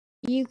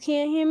You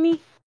can't hear me?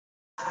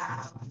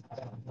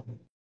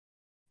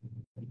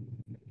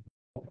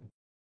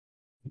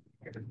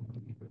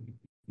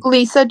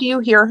 Lisa, do you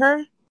hear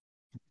her?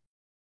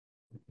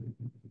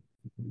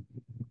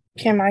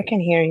 Kim, I can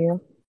hear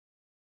you.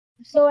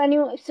 So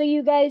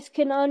you guys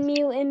can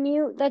unmute and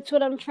mute? That's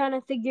what I'm trying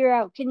to figure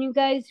out. Can you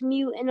guys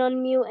mute and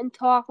unmute and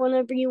talk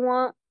whenever you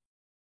want?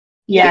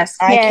 Yes,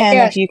 I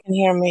can if you can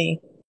hear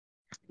me.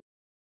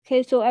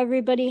 Okay, so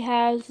everybody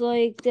has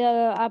like the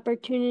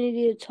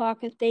opportunity to talk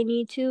if they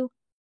need to?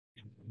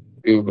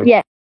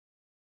 Yeah.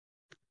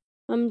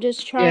 I'm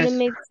just trying to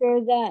make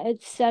sure that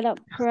it's set up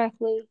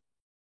correctly.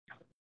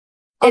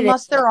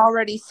 Unless they're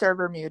already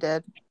server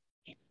muted.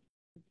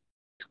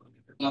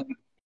 I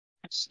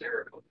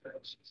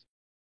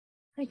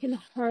can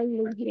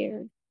hardly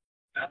hear.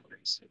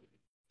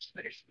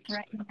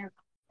 Right here,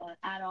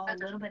 add a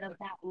little bit of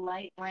that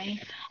light rain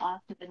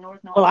off to the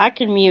north. Well, I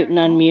can mute and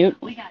unmute.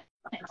 We got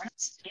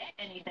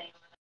anything.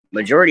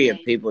 Majority of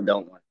people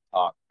don't want to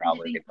talk,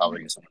 probably. They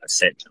probably just want to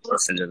sit and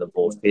listen to the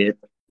bullshit.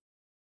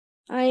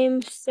 I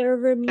am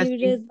server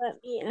muted.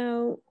 Let me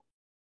out.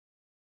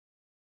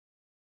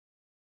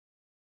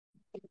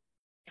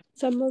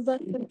 Some of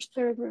us are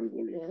server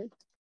muted.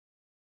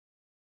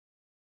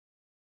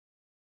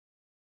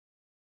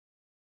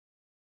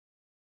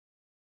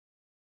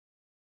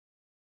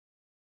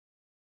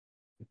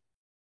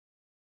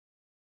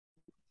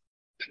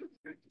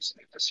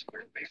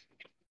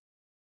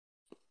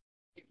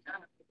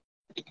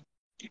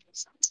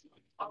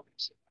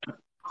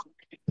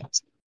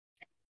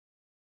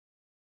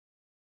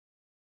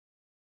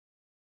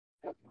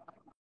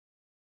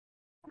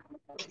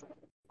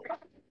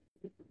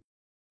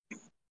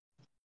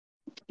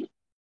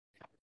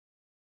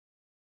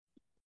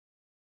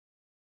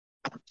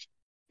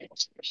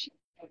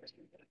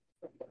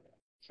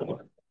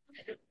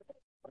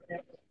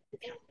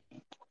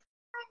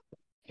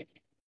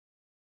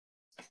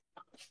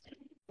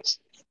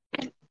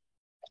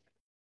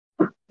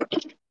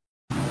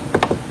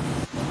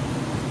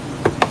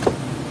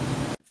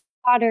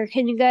 Potter,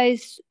 can you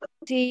guys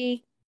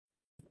see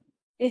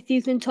if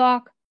you can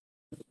talk?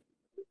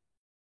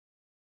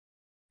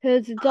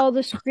 Because it's all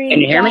the screen.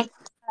 Can you hear me?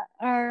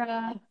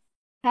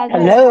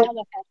 Hello?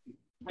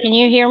 Can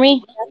you hear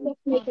me? That's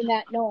making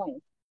that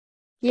noise.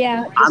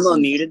 Yeah. I'm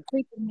unmuted.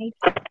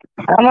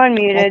 I'm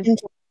unmuted.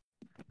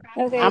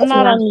 Okay. I'm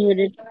not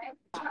unmuted.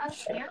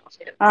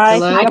 I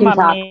think I'm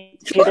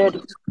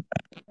unmuted.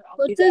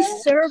 What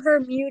does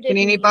server muted Can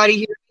mean? anybody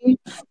hear me?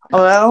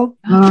 Hello?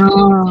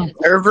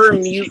 Server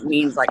mute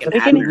means like an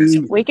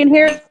admin. We can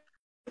hear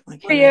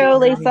you,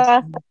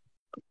 Lisa.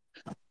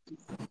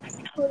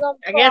 Hold on,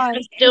 I guess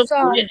I'm still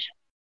muted.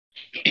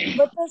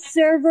 What does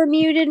server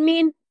muted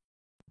mean?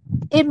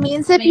 It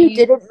means if you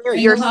didn't mute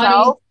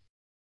yourself,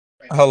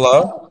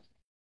 Hello?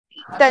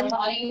 then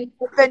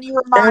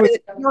you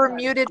were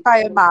muted by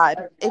a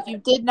mod. If you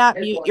did not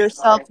mute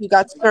yourself, you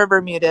got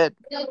server muted.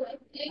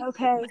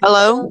 Okay.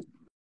 Hello?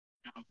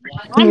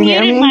 I'm you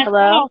hear muted me?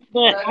 myself,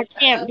 but I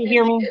can't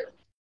hear me.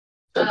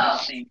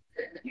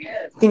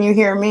 Can you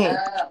hear me?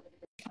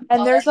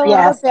 And there's a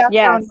lot of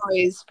background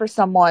noise for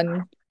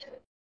someone.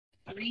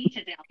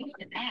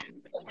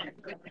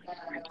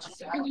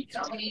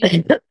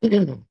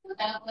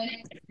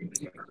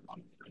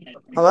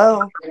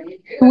 Hello?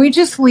 Can we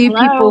just leave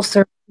people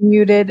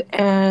muted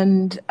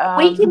and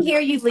we can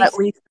hear you, Lisa. let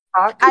Lisa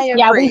talk? I agree.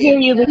 Yeah, we hear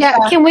you, Lisa.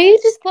 Yeah, can we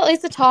just let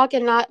Lisa talk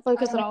and not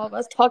focus on all of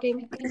us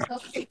talking?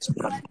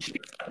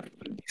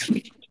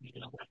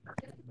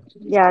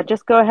 Yeah,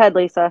 just go ahead,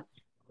 Lisa.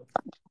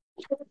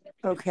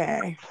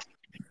 Okay.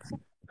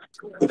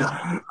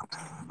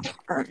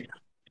 Alright.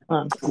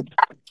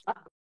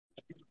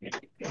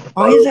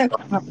 Why is that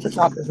going up the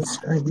top of the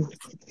screen?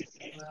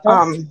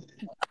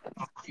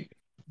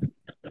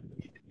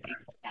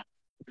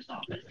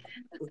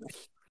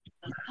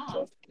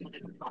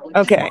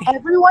 Okay.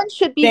 Everyone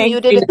should be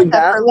muted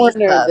except for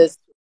Lisa.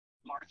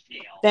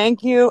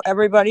 Thank you,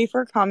 everybody,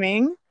 for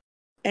coming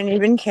and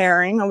even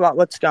caring about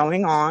what's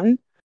going on.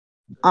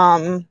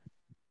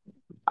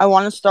 I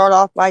want to start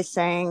off by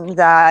saying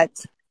that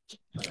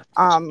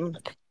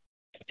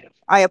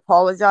I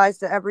apologize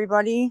to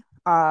everybody.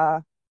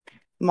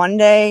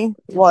 Monday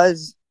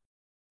was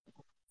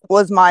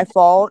my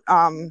fault.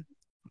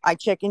 I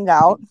chickened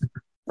out,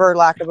 for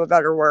lack of a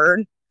better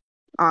word.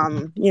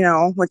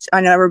 Which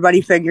I know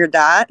everybody figured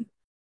that.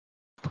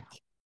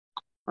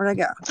 Where'd I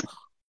go?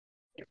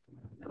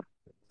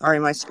 Sorry,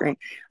 my screen.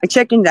 I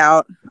chickened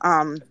out.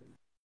 I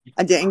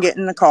didn't get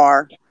in the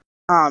car.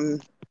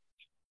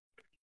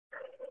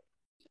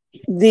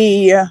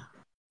 The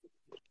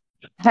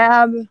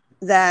tab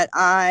that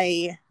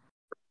I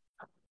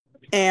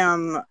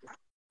am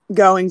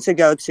going to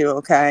go to,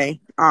 okay?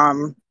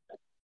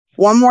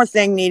 One more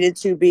thing needed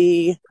to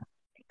be,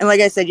 and like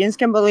I said, you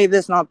can believe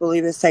this, not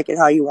believe this, take it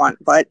how you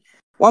want, but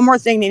one more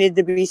thing needed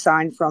to be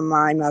signed from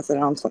my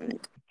methadone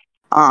clinic.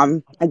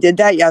 I did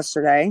that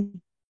yesterday.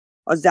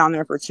 I was down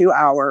there for 2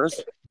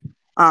 hours.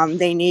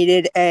 They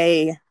needed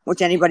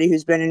which anybody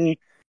who's been in,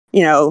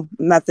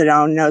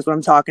 methadone knows what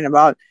I'm talking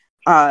about.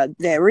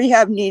 the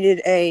rehab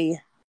needed I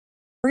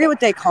forget what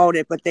they called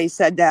it, but they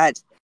said that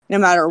no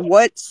matter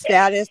what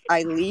status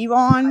I leave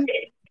on,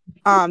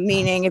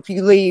 meaning if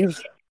you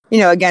leave,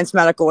 against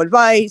medical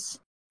advice,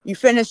 you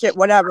finish it,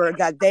 whatever,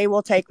 that they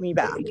will take me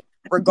back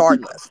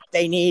regardless.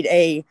 They need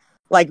a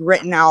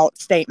written out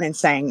statement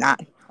saying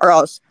that, or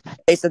else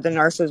they said the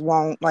nurses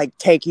won't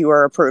take you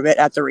or approve it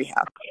at the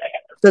rehab.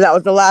 So that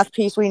was the last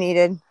piece we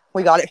needed.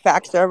 We got it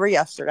faxed over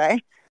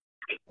yesterday.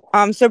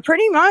 So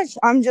pretty much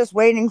I'm just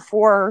waiting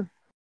for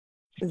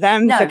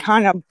them to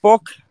kind of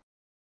book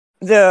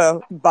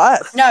the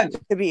bus,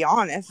 to be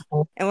honest,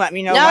 and let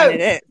me know when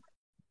it is.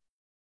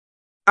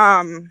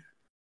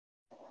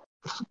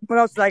 What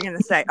else was I gonna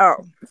say?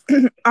 Oh,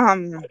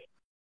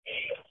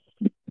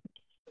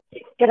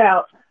 Get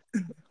out.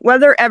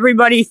 whether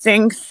everybody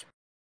thinks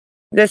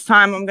this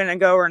time I'm gonna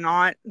go or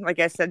not, like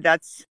I said,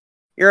 that's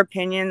your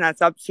opinion.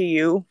 That's up to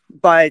you.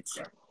 But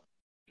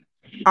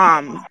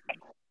I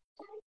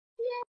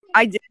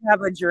did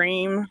have a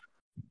dream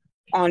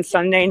on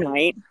Sunday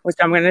night, which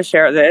I'm gonna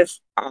share this.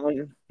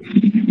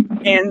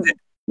 And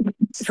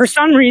for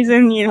some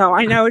reason,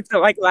 I know it's a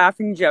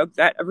laughing joke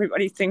that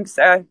everybody thinks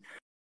that,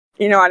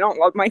 I don't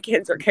love my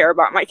kids or care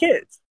about my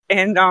kids.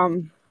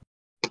 And,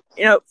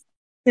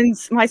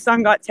 since my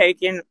son got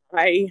taken,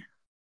 I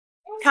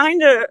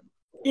kind of,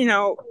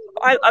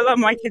 I love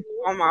my kids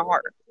with all my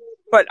heart,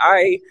 but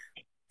I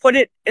put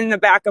it in the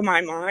back of my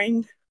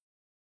mind.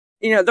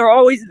 They're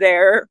always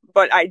there,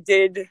 but I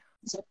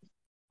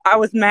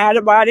was mad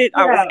about it.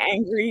 I was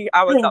angry.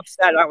 I was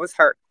upset. I was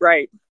hurt.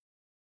 Right.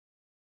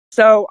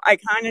 So I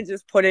kind of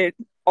just put it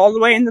all the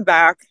way in the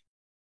back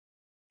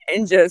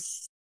and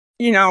just,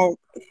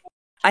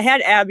 I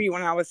had Abby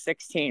when I was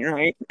 16,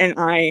 right? And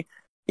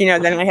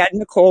then I had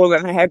Nicole,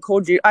 then I had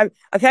Cole. I've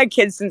had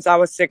kids since I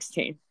was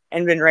 16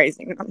 and been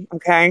raising them.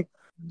 Okay.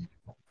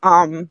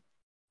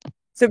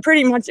 So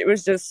pretty much it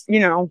was just,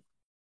 oh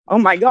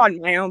my God,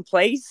 my own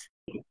place,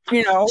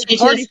 party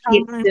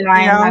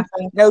time,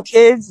 no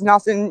kids,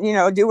 nothing,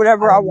 do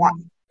whatever I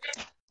want.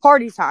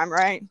 Party time,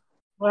 right?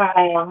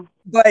 Wow.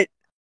 But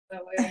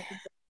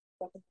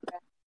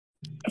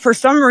for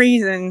some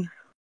reason,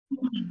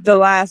 the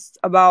last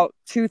about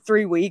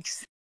 2-3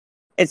 weeks,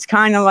 it's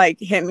kind of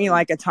hit me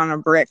like a ton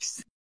of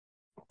bricks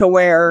to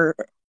where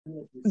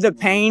the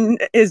pain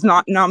is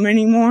not numb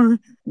anymore.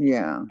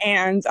 Yeah.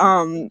 And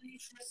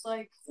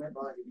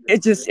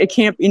it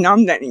can't be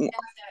numbed anymore.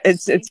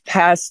 It's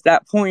past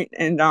that point.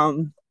 And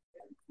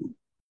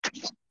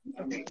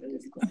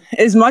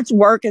as much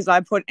work as I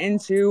put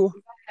into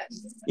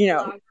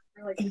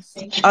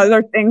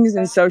other things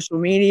in social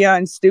media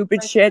and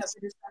stupid shit,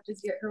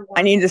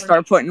 I need to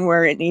start putting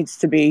where it needs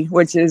to be,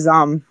 which is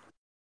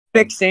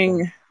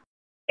fixing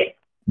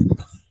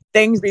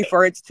things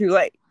before it's too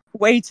late.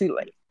 Way too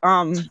late.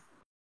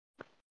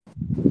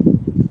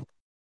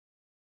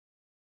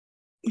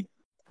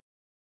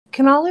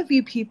 Can all of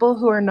you people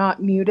who are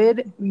not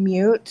muted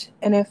mute?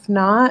 And if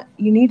not,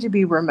 you need to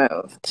be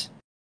removed.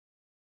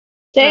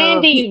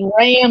 Sandy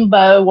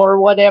Rambo or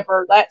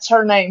whatever, that's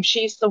her name.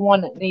 She's the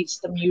one that needs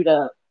to mute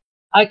up.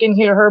 I can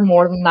hear her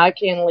more than I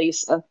can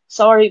Lisa.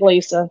 Sorry,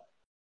 Lisa.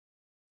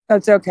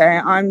 That's okay.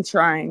 I'm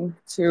trying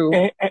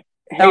to.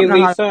 Hey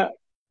Lisa,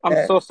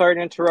 I'm so sorry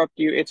to interrupt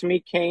you. It's me,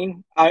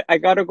 Kane. I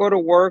gotta go to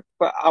work,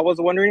 but I was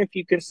wondering if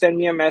you could send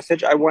me a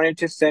message. I wanted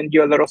to send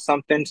you a little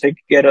something to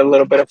get a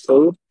little bit of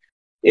food.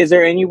 Is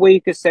there any way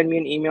you could send me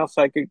an email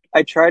so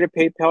I try to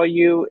PayPal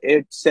you.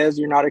 It says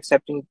you're not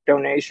accepting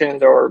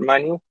donations or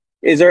money.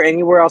 Is there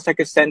anywhere else I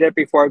could send it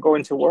before I go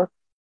into work?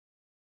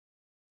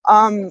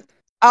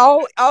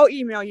 I'll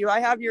email you. I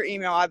have your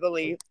email, I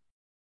believe.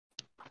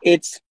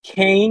 It's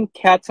Kane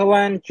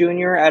Catalan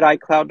Jr. at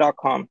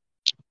iCloud.com.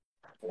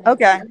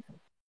 Okay.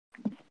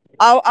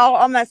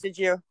 I'll message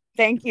you.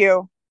 Thank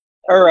you.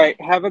 All right.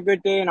 Have a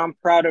good day, and I'm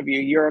proud of you.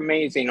 You're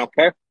amazing.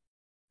 Okay.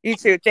 You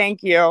too.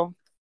 Thank you.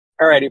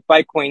 Alrighty,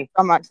 bye, Queen.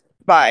 So much.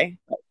 Bye.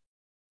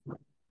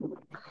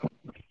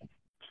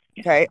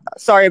 Okay,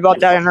 sorry about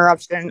that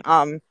interruption.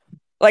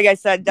 Like I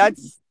said,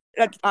 that's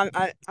I'm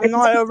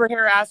not over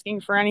here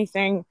asking for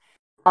anything.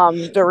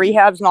 The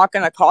rehab's not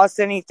going to cost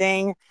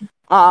anything.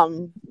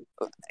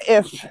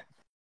 If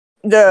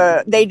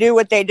they do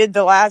what they did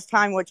the last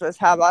time, which was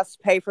have us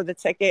pay for the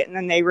ticket and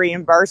then they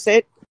reimburse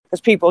it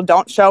because people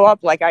don't show up,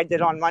 like I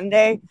did on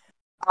Monday.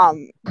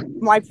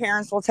 My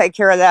parents will take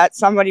care of that.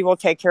 Somebody will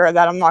take care of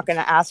that. I'm not going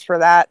to ask for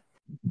that.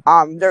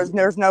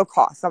 There's no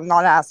cost. I'm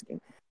not asking.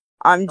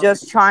 I'm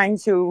just trying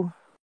to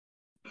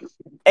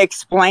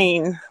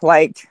explain,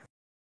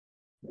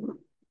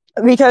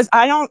 because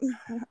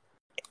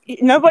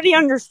nobody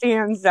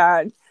understands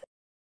that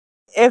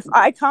if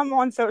I come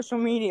on social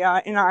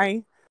media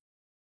and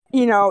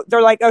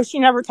they're like, oh, she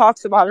never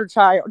talks about her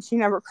child. She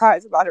never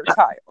cries about her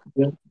child.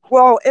 Yeah.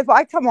 Well, if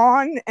I come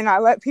on and I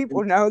let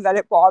people know that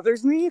it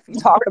bothers me if you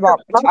talk about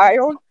my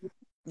child,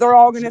 they're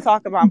all going to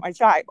talk about my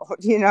child,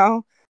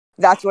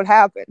 That's what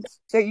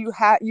happens. So you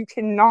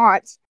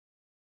cannot.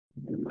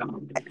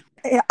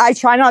 I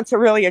try not to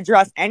really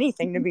address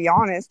anything, to be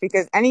honest,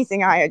 because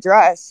anything I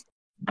address,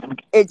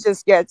 it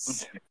just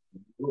gets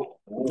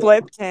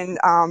flipped, and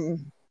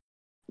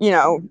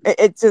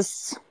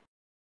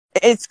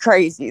it's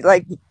crazy.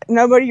 Like,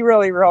 nobody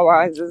really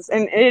realizes,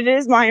 and it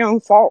is my own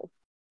fault.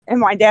 And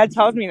my dad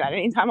tells me that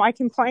anytime I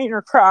complain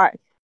or cry,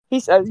 he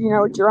says,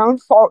 it's your own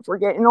fault for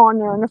getting on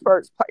there in the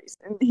first place,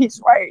 and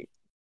he's right.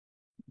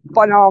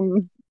 But I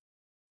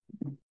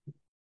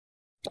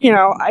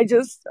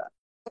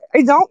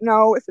don't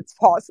know if it's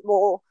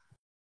possible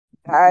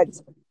that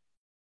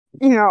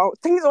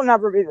things will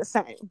never be the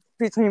same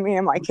between me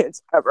and my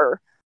kids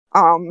ever,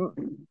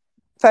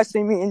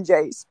 especially me and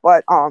Jace.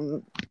 But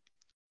I'm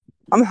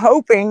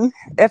hoping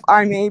if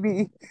I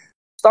maybe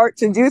start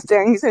to do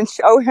things and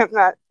show him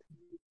that,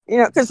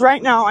 because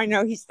right now I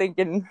know he's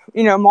thinking,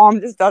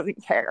 mom just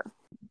doesn't care.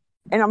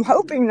 And I'm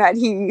hoping that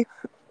he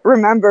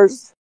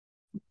remembers,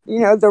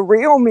 the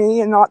real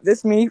me and not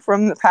this me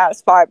from the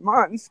past 5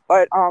 months.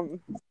 But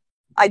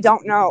I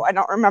don't know. I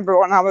don't remember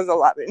when I was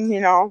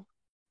 11,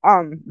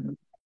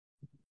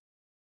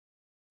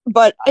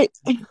 But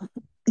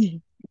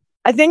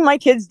I think my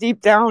kids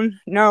deep down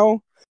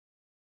know,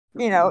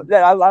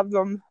 that I love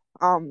them.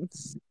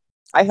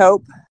 I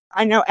hope.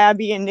 I know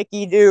Abby and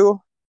Nikki do.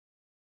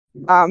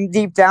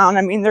 Deep down,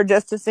 I mean, they're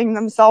distancing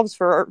themselves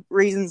for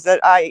reasons that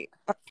I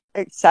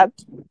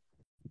accept,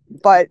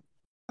 but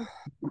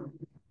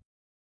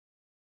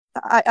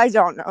I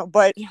don't know.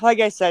 But like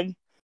I said,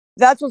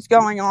 that's what's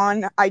going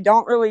on. I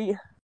don't really,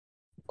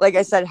 like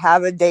I said,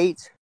 have a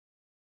date.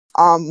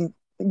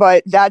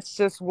 But that's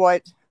just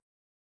what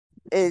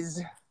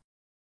is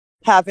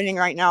happening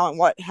right now and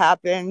what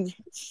happened.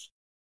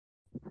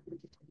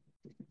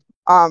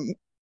 And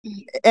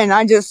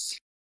I just,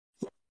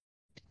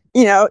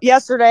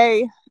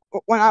 yesterday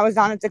when I was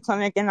down at the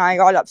clinic and I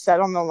got upset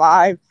on the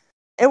live,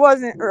 it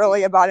wasn't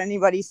really about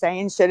anybody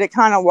saying shit. It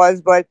kind of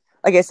was, but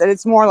like I said,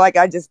 it's more like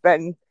I just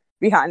been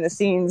behind the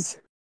scenes.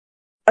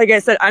 Like I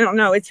said, I don't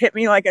know. It's hit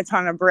me like a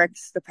ton of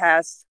bricks the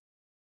past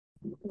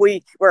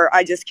week where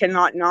I just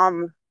cannot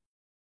numb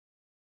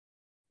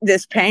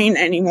this pain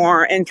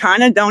anymore and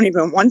kind of don't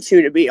even want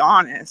to be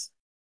honest.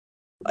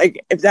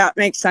 Like, if that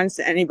makes sense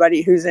to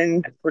anybody who's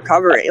in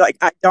recovery, like,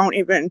 I don't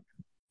even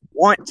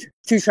want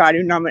to try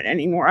to numb it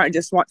anymore. I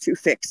just want to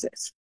fix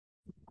it.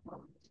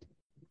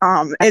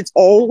 It's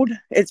old.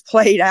 It's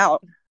played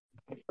out.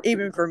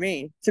 Even for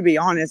me, to be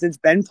honest, it's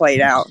been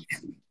played out.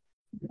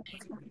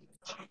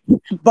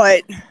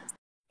 But,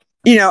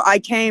 I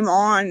came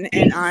on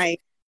and I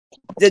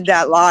did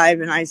that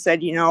live and I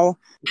said,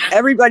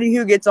 everybody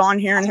who gets on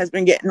here and has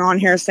been getting on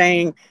here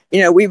saying,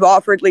 we've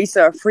offered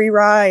Lisa a free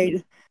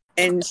ride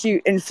and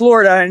she in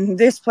Florida and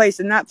this place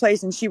and that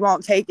place and she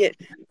won't take it.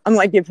 I'm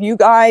like, if you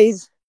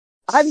guys,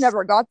 I've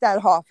never got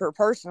that offer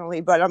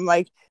personally, but I'm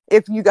like,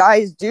 if you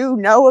guys do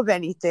know of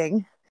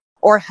anything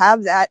or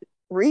have that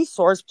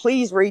resource,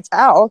 please reach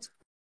out.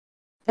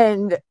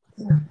 And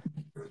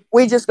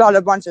we just got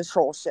a bunch of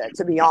troll shit,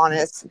 to be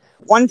honest.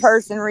 One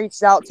person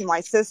reached out to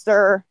my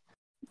sister,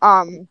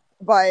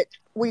 but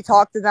we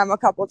talked to them a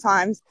couple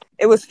times.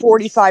 It was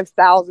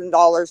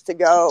 $45,000 to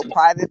go,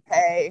 private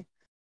pay,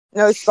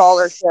 no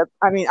scholarship.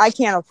 I mean, I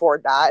can't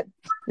afford that.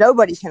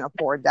 Nobody can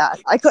afford that.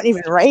 I couldn't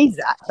even raise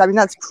that. I mean,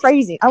 that's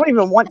crazy. I wouldn't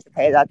even want to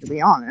pay that, to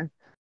be honest.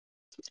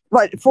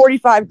 But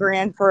 45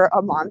 grand for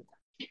a month.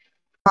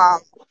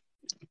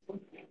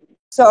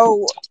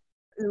 So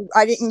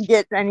I didn't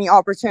get any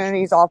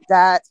opportunities off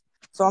that.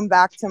 So I'm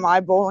back to my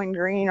Bowling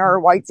Green or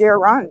White Deer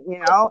Run,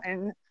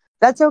 and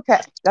that's okay.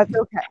 That's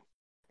okay.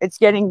 It's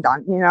getting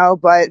done,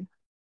 but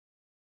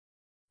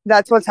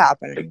that's what's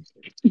happening.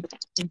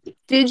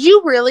 Did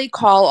you really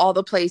call all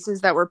the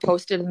places that were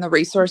posted in the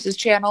resources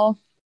channel?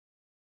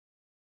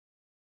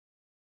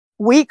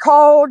 We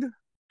called.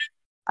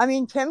 I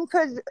mean, Kim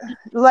could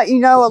let you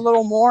know a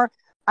little more.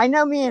 I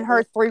know me and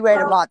her three-wayed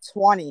about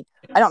 20.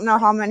 I don't know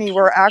how many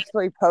were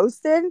actually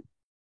posted,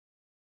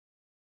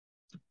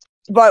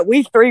 but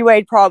we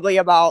three-wayed probably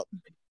about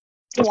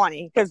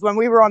 20. Because when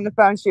we were on the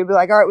phone, she'd be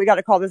like, all right, we got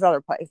to call this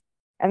other place.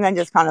 And then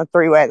just kind of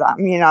three-way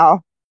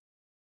them,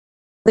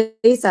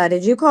 Lisa,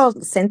 did you call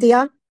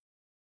Cynthia?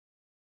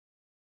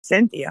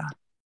 Cynthia?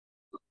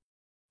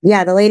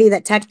 Yeah, the lady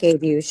that Tech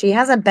gave you. She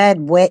has a bed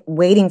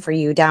waiting for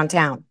you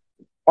downtown.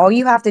 All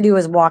you have to do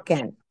is walk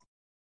in.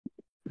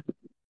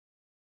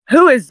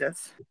 Who is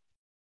this?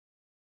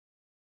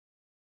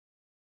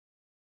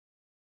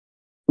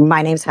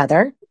 My name's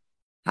Heather.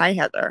 Hi,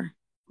 Heather.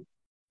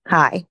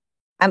 Hi.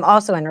 I'm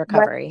also in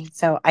recovery,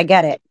 so I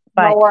get it.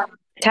 But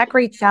Tech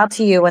reached out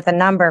to you with a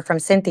number from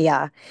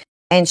Cynthia,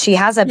 and she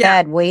has a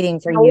bed waiting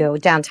for you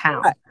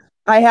downtown.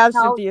 I have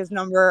Cynthia's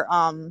number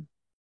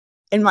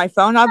in my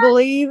phone, I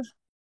believe,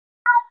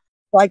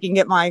 so I can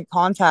get my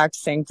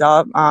contacts synced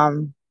up.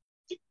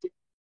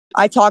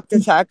 I talked to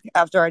Tech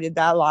after I did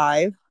that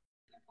live.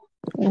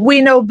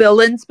 We know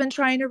Billin's been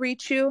trying to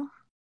reach you.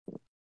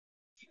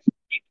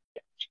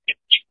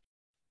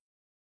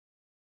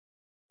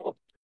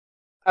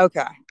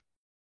 Okay.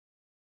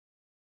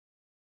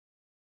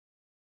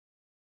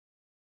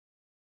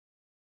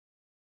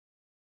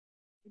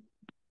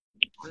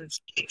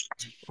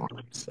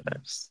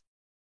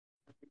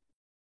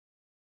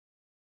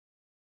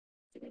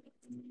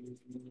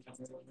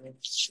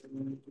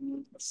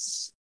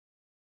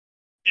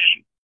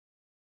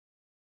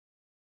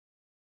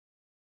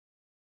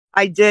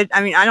 I did.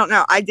 I mean, I don't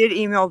know. I did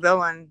email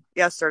Villain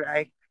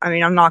yesterday. I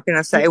mean, I'm not going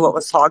to say what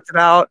was talked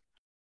about.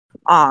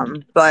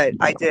 But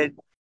I did.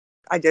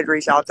 I did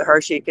reach out to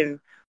her. She can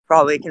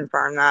probably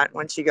confirm that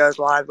when she goes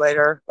live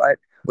later. But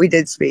we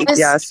did speak.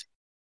 Yes.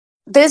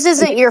 This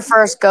isn't your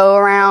first go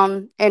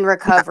around in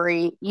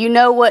recovery. You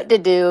know what to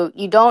do.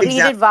 You don't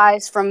need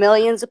advice from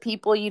millions of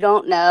people you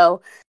don't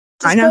know.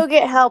 Just go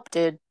get help,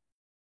 dude.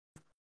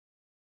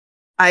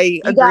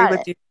 I agree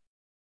with you.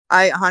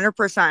 I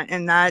 100%.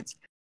 And that's,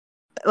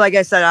 like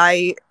I said,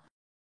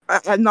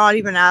 I'm not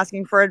even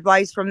asking for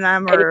advice from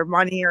them or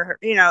money or,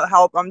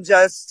 help. I'm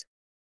just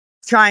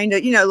trying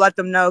to, let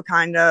them know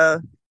kind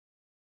of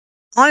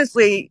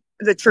honestly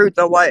the truth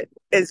of what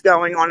is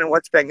going on and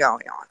what's been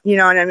going on. You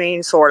know what I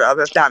mean? Sort of,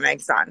 if that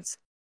makes sense.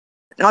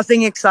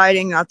 Nothing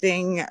exciting,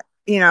 nothing,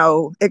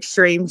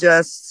 extreme,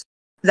 just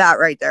that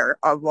right there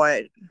of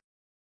what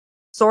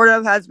sort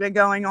of has been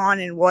going on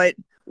and what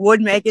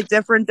would make it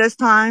different this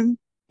time,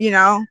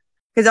 because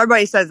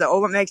everybody says that,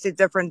 what makes it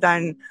different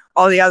than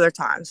all the other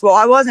times? Well,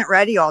 I wasn't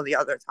ready all the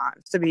other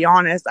times, to be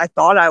honest. I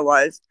thought I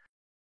was,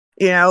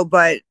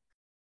 but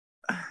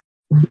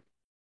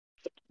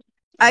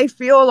I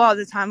feel a lot of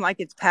the time like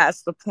it's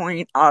past the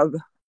point of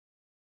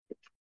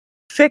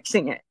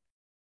fixing it,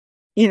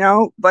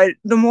 but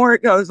the more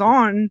it goes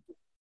on,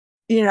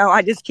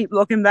 I just keep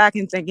looking back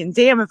and thinking,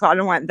 damn, if I'd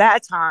have went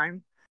that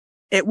time,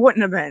 it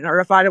wouldn't have been, or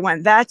if I'd have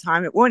went that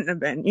time, it wouldn't have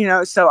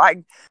been, so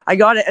I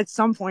got to at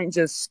some point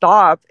just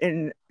stop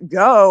and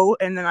go,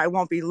 and then I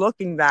won't be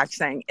looking back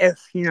saying, if,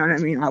 you know what I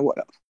mean, I would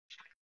have.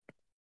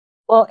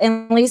 Well,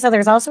 and Lisa,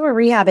 there's also a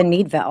rehab in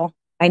Meadville.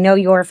 I know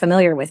you're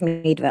familiar with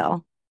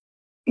Meadville.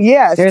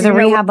 Yes. There's a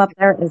rehab up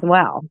there as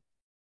well.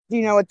 Do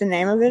you know what the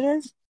name of it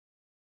is?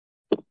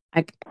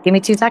 Give me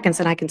 2 seconds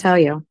and I can tell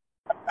you.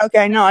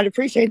 Okay, no, I'd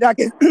appreciate that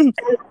because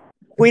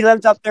we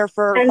lived up there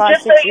for and 5-6 years.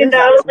 And just so you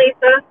know,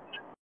 Lisa,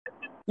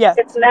 yes,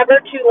 it's never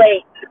too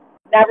late.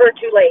 Never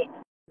too late.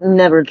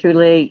 Never too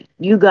late.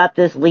 You got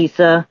this,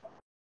 Lisa.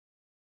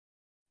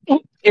 I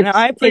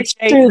appreciate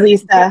it's true,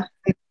 Lisa.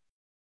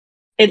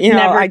 It's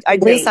never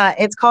Lisa,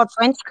 it's called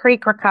French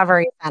Creek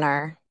Recovery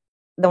Center,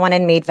 the one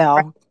in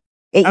Meadville.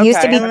 It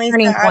used to be Lisa,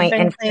 Turning Point I've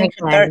in been clean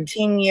for Franklin.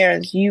 13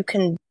 years. You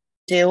can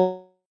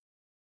do.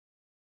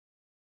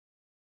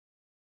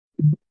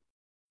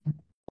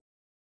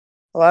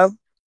 Hello?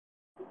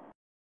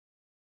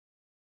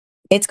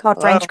 It's called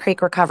French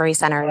Creek Recovery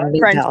Center in Meadville.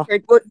 French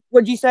Creek. What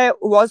would you say it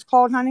was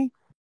called, honey?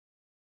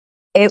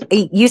 It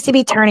used to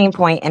be Turning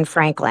Point in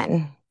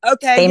Franklin.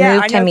 Okay, they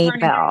moved to Turning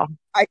Meadville.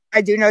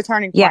 I do know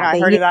Turning Point. Yeah, I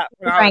heard of that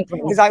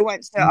because I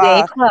went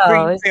to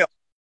Greenfield,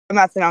 a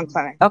methadone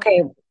clinic.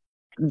 Okay,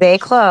 they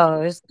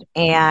closed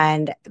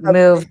and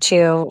moved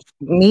to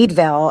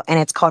Meadville, and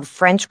it's called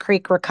French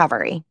Creek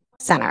Recovery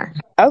Center.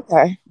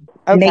 Okay.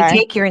 And they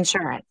take your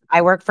insurance.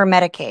 I work for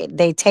Medicaid.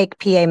 They take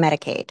PA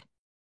Medicaid,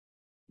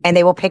 and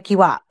they will pick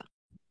you up.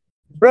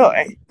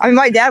 Really? I mean,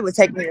 my dad would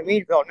take me to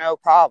Meadville, no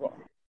problem.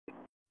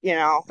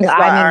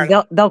 I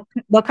mean,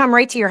 they'll come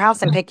right to your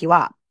house and pick you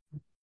up,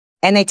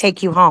 and they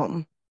take you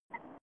home.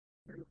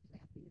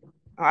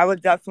 I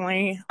would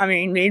definitely. I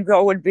mean,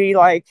 Meadville would be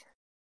like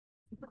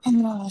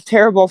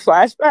terrible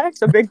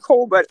flashbacks, a big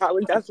cold, but I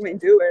would definitely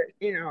do it.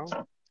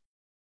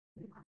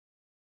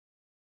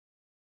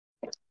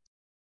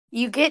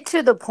 You get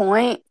to the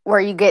point where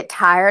you get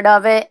tired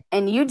of it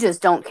and you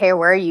just don't care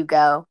where you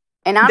go.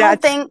 And I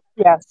don't think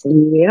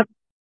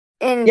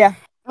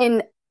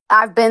and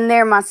I've been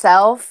there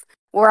myself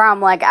where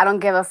I'm like, I don't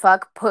give a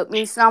fuck, put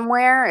me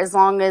somewhere as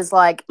long as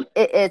like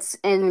it's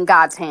in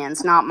God's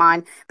hands, not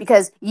mine,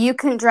 because you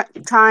can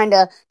trying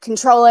to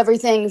control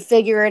everything,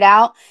 figure it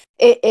out.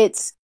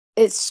 It's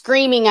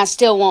screaming, I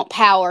still want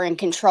power and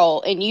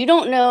control. And you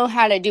don't know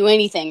how to do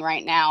anything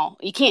right now.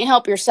 You can't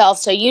help yourself,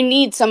 so you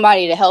need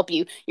somebody to help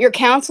you. Your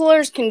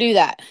counselors can do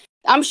that.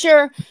 I'm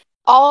sure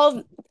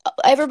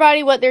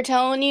everybody, what they're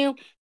telling you,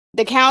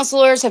 the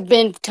counselors have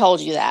been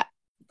told you that.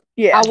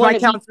 Yeah, I want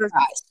to be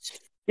surprised.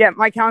 Yeah,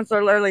 my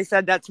counselor literally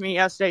said that to me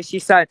yesterday. She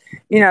said,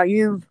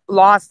 you've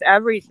lost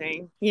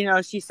everything.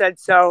 She said,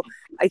 so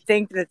I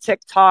think the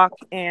TikTok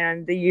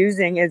and the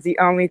using is the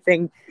only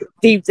thing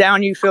deep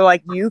down you feel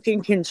like you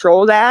can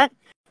control that.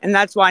 And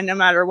that's why no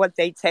matter what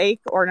they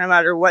take or no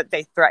matter what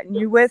they threaten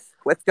you with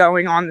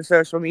going on the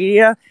social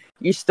media,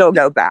 you still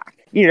go back.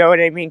 You know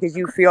what I mean? Because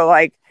you feel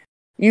like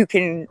you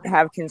can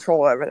have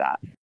control over that.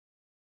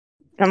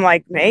 I'm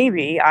like,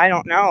 maybe, I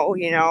don't know,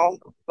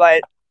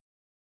 but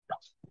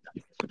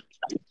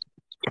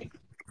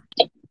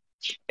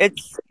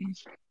it's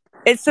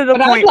to the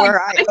point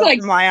where I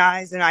open my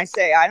eyes and I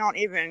say, I don't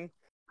even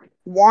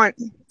want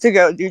to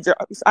go do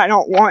drugs. I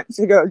don't want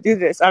to go do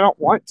this. I don't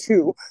want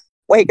to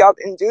wake up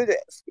and do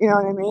this. You know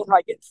what I mean?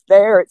 Like, it's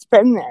there. It's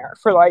been there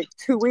for like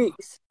 2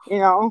 weeks,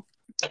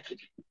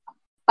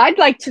 I'd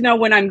like to know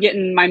when I'm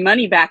getting my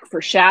money back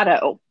for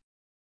Shadow.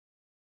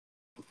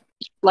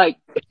 Like,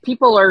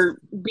 people are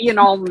being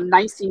all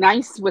nicey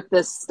nice with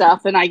this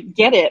stuff, and I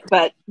get it,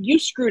 but you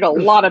screwed a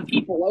lot of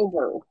people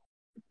over.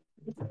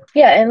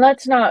 Yeah, and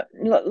let's not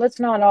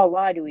all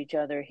lie to each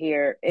other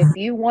here. If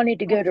you wanted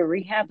to go to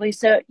rehab,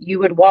 Lisa, you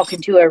would walk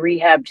into a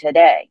rehab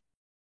today.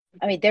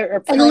 I mean, there are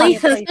And plenty of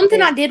Lisa, places.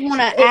 something I did want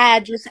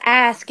to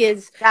ask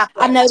is,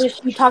 I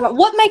noticed you talk about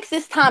what makes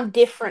this time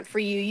different for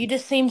you. You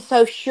just seem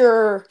so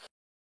sure,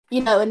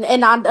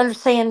 and I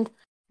understand,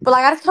 but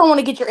like I just kind of want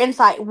to get your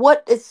insight.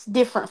 What is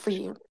different for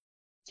you?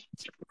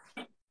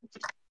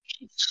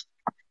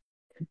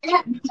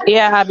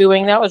 Yeah, Happy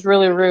Wing, that was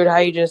really rude how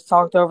you just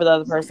talked over the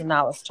other person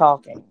that was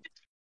talking.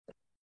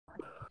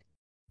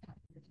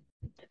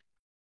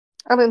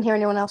 I didn't hear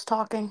anyone else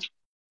talking.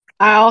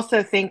 I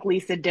also think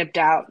Lisa dipped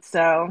out,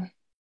 so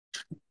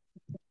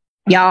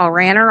Y'all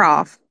ran her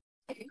off.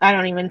 I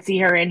don't even see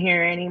her in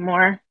here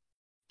anymore.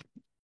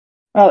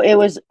 Oh, it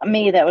was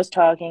me that was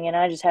talking, and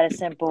I just had a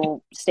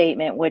simple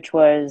statement, which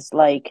was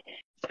like,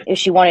 if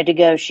she wanted to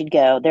go, she'd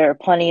go. There are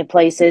plenty of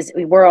places.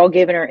 We're all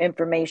giving her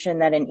information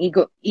that an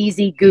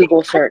easy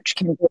Google search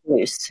can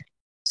produce.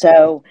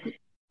 So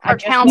Her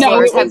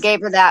counselors have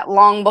gave her that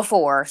long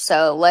before,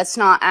 so let's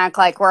not act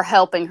like we're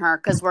helping her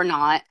because we're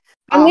not.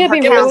 I'm gonna Her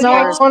be real with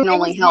counselors y'all. can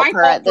only help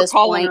her at this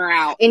point.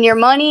 And your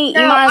money,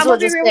 No, you might as I'm well gonna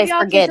be just real say with y'all.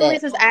 forget Kissing it.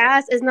 Lisa's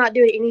ass is not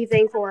doing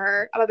anything for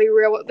her. I'm gonna be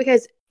real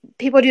because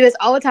people do this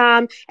all the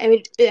time,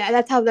 and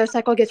that's how their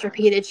cycle gets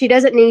repeated. She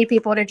doesn't need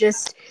people to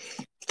just.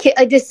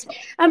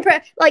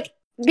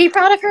 Be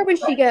proud of her when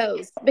she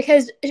goes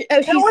because she's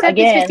said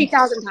this Again.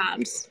 50,000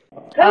 times.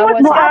 I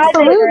was Well,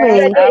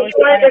 absolutely. I was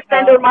trying to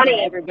talk, and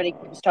everybody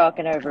keeps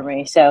talking over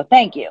me. So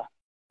thank you.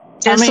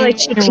 Just like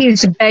she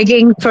keeps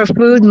begging for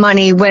food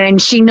money when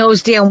she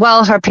knows damn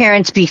well her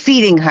parents be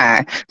feeding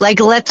her.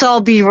 Like, let's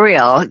all be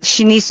real.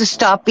 She needs to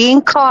stop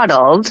being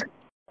coddled.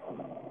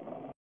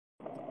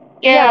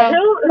 Yeah, who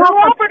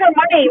offered her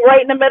money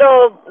right in the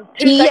middle of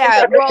 2 seconds Yeah,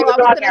 after she well, I was was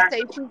on gonna there?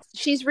 say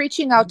she's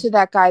reaching out to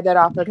that guy that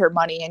offered her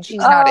money, and she's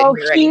not in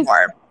here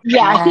anymore.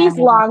 Yeah, he's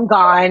long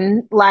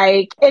gone.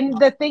 Like, and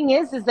the thing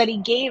is that he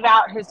gave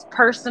out his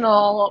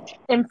personal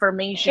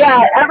information.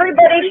 Yeah,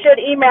 everybody should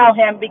email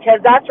him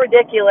because that's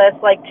ridiculous.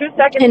 Like 2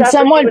 seconds Can after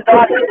someone- she was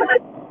on, he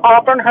was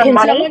offering her Can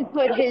money. someone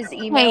put his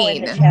email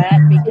in the Kane. chat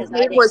because His I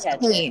name didn't was catch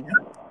Kane.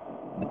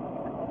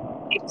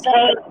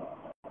 it.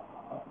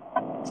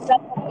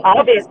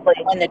 Obviously.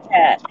 In the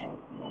chat.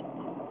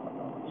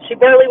 She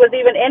barely was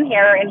even in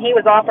here, and he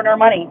was offering her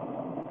money.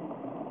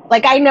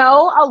 Like, I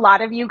know a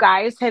lot of you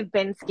guys have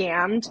been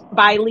scammed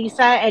by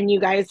Lisa, and you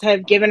guys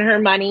have given her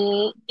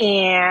money,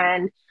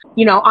 and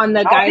on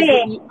the guys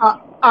that you,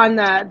 on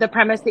the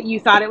premise that you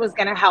thought it was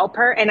going to help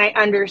her. And I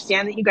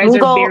understand that you guys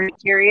are very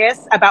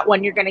curious about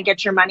when you're going to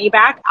get your money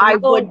back. I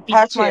would be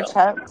too.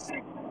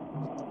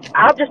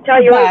 I'll just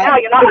tell you right now,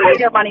 you're not getting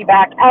your money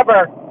back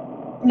ever.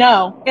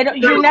 No,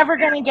 you're never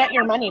going to get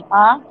your money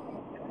back.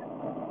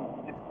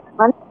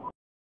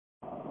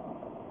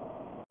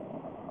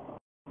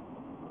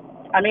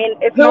 I mean,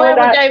 if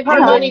whoever gave her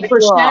money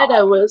for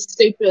Shadow was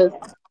stupid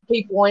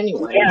people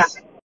anyways. Yeah.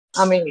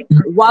 I mean,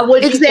 why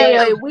would you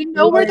Exactly. give We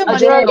know where the a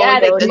money's drug going at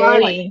addict this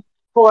money point.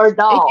 for a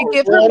dog? If you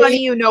give her money,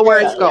 you know where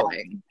it's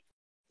going.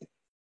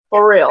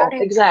 For real,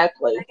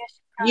 exactly.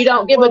 You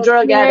don't give a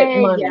drug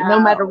addict money, no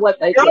matter what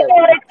they Drug say.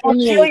 addicts will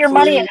steal your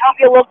money and help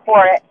you look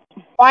for it.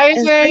 Why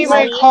isn't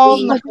anybody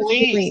calling the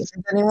police?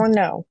 Does anyone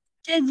know?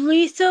 Did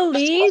Lisa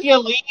leave? It's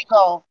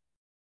illegal.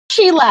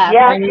 She left.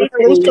 Yeah,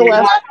 Lisa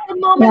left the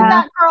moment Yeah.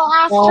 that girl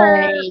asked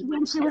her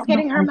when she was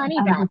getting her money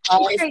back.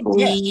 She straight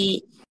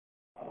dipped.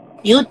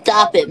 You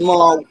stop it,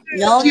 Mo.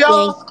 No,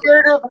 Y'all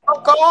scared her the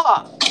fuck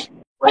off.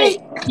 Wait,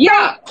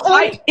 yeah,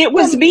 it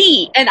was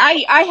me, and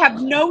I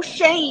have no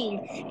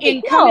shame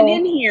in coming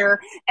in here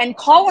and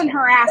calling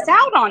her ass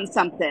out on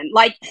something.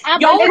 Like,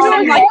 y'all are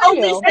saying, like,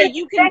 oh, Lisa,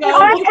 you can go,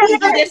 you can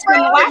do this,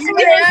 when the last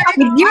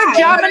If you're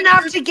dumb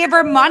enough to give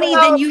her money,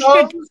 then you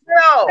should.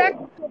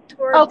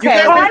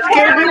 Okay,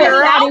 we're really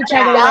at each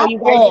other now. You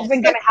guys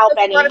isn't going to help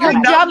any.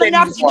 You're dumb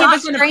enough to give a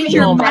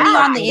stranger money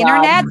on the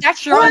internet.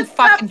 That's your own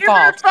fucking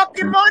fault.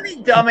 Fucking money,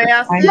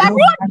 dumbass.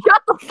 Everyone,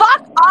 shut the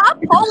fuck up!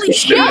 Holy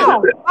shit!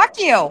 Fuck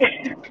you.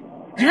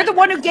 You're the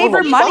one who gave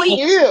her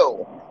money.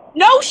 You.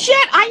 No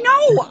shit, I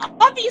know.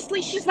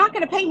 Obviously, she's not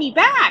going to pay me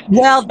back.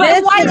 Well,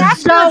 then why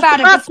ask her about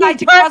it besides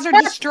to cause her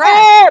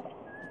distress?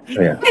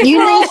 You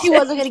knew she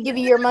wasn't going to give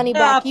you your money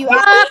back. You Y'all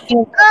are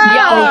fucking crazy.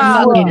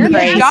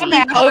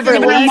 Over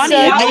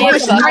Lisa. You're a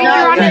stranger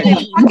on the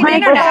fucking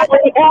internet.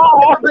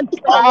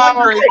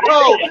 Sorry.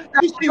 No,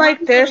 she's like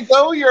this.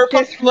 Go, you're a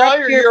fucking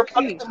liar. You're a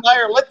fucking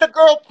liar. Let the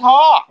girl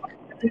talk.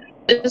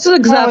 This is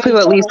exactly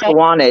what Lisa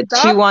wanted.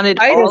 She wanted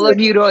all of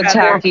you to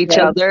attack each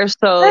other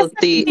so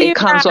it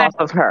comes off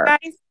of her.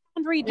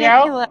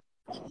 Ridiculous.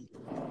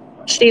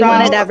 She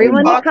wanted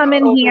everyone to come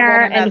in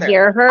here and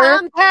hear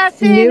her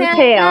new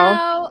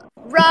tale.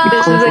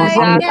 This is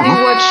exactly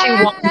what she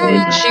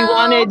wanted. She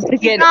wanted to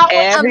get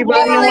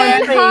everybody in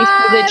one place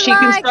so that she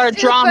can start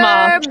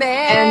drama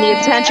and the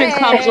attention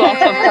comes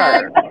off of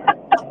her.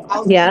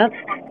 Yeah.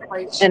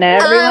 And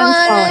everyone's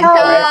falling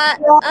for it.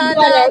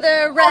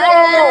 Another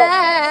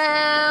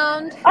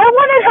round. I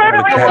wanted her to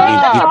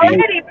recite the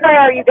Serenity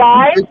Prayer, you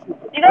guys.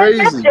 You guys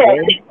missed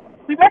it.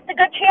 We missed a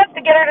good chance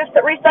to get her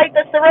to recite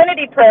the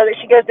Serenity Prayer that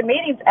she goes to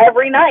meetings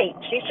every night.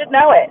 She should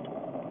know it.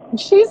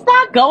 She's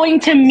not going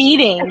to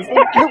meetings.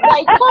 Like,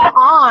 come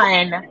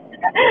on.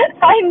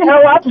 I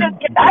know. I'm just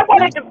kidding. I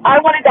wanted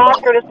to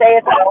ask her to say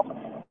it though.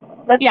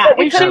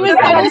 If she was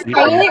going to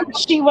say it,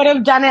 she would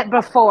have done it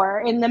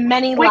before in the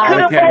many We lives.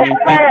 could have let him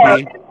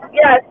pray.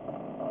 Yes,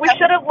 we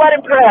should have let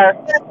him pray.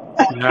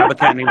 You have a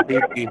cat named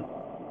Fifi.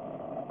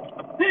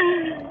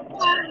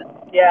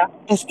 Yeah.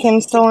 Is Kim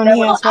still in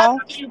here as well?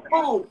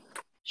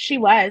 She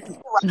was.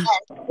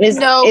 Is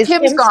Kim's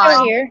Kim gone.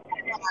 still here?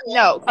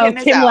 No, Kim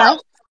is Kim out.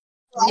 left?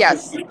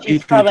 Yes.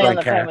 She's probably on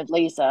the phone with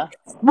Lisa.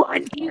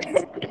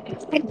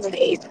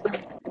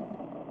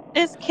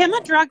 Is Kim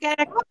a drug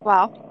addict as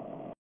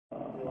well?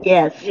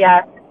 Yes.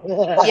 Yes.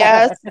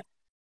 Yes.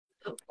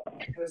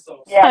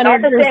 Yeah,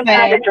 not the same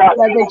kind of drug.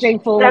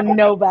 Leveraging for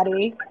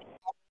nobody.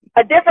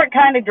 A different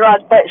kind of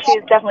drug, but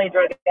she's definitely a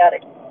drug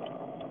addict.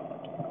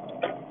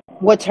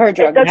 What's her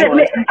drug?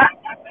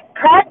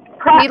 Crack.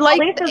 He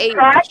likes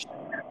Lisa's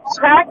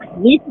crack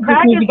is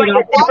like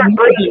a different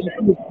breed.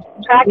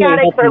 Crack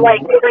addicts are like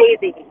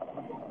crazy.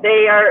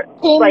 They are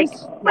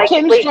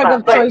Kim's Lisa, drug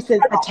of choice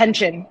is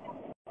attention.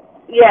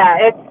 Yeah,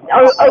 it's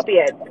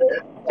opiates,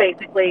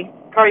 basically.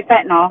 Probably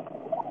fentanyl.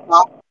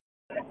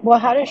 Well,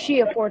 how does she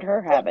afford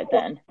her habit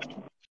then?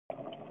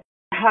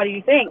 How do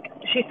you think?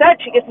 She said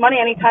she gets money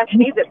anytime she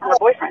needs it from her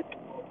boyfriend.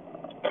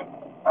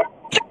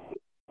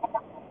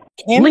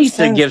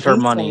 Lisa gives her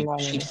money.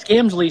 She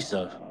scams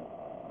Lisa.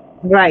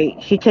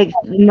 Right. She takes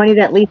the money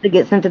that Lisa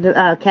gets sent to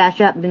the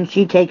Cash App, then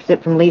she takes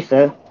it from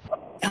Lisa.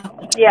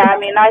 Yeah, I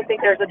mean, I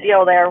think there's a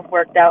deal there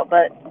worked out,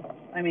 but,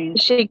 I mean...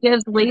 She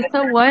gives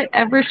Lisa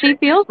whatever she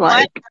feels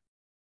like.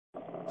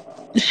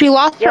 She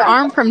lost her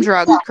arm from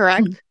drugs,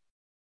 correct?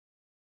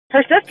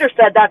 Her sister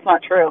said that's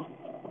not true.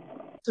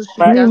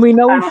 I mean, we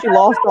know she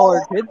lost all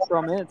her kids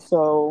from it,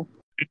 so...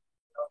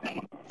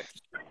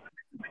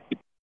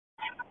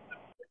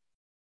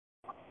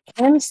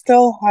 Kim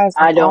still has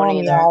I an don't arm,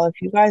 either. y'all.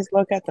 If you guys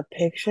look at the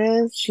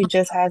pictures, she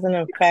just has an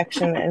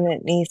infection and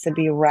it needs to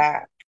be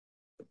wrapped.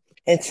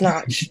 It's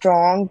not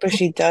strong, but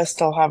she does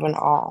still have an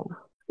arm.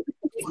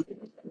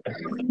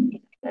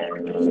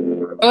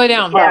 Go lay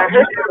down. Yeah,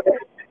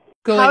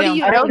 Go How lay do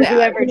down. you know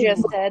whoever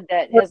just said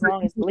that as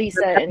long as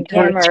Lisa and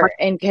Kim are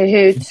in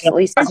cahoots,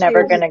 Lisa's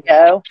never going to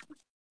go?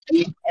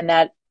 And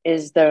that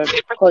is the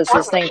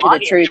closest thing to the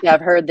truth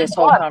I've heard this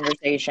whole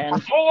conversation.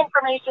 Pay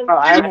information.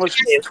 I almost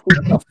tweaked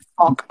the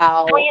fuck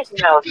out. Please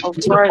note, Of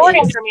support where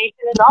it's information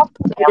is also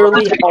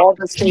literally all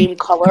the same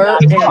color,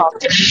 and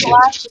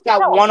she's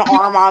got one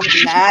arm on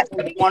the mat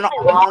and one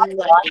arm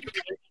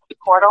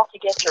portal to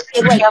get your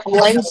it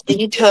blends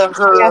into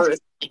her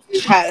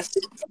chest.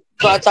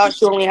 So I thought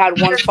she only had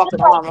one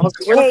fucking arm. I was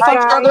like, where the Hey,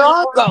 fuck's the other guys.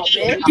 arm go,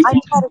 bitch? I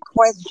got a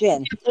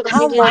question.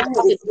 How long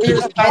is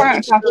Lisa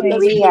been in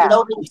rehab?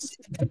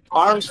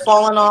 Arms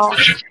falling off.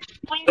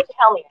 Please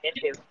tell me,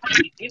 Mitchu.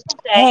 You can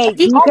say, Hey,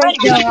 do you guys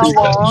know how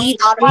long? Eat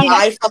out of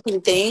my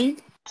fucking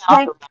thing.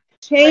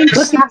 Change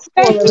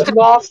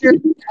lost your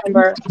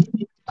number.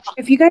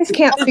 If you guys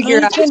can't Does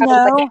figure out Lisa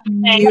how to know?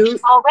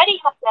 mute, already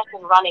have sent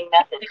a running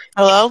message.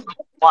 Hello?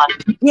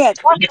 Yeah,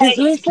 does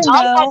Lisa know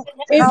how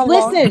long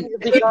listen, she's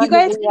been if gone you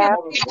guys to rehab?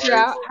 can't figure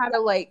out how to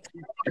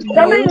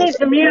Somebody needs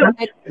to mute.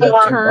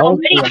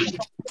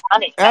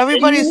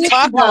 Everybody's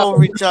talking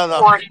over each other.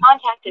 For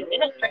contact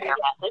administrator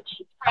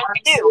message, press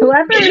 2.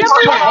 Whoever,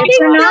 if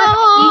they're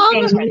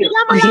not speaking,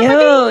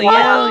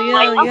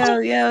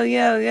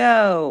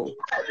 Yo.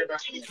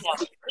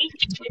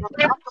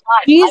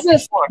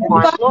 Jesus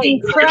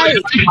fucking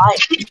Christ.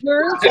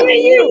 Learn to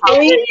mute.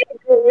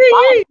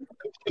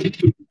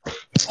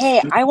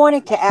 Hey, I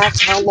wanted to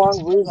ask how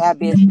long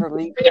rehab is for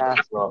Lisa.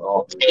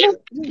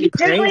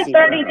 Usually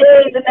 30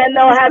 days, and then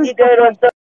they'll have you go to a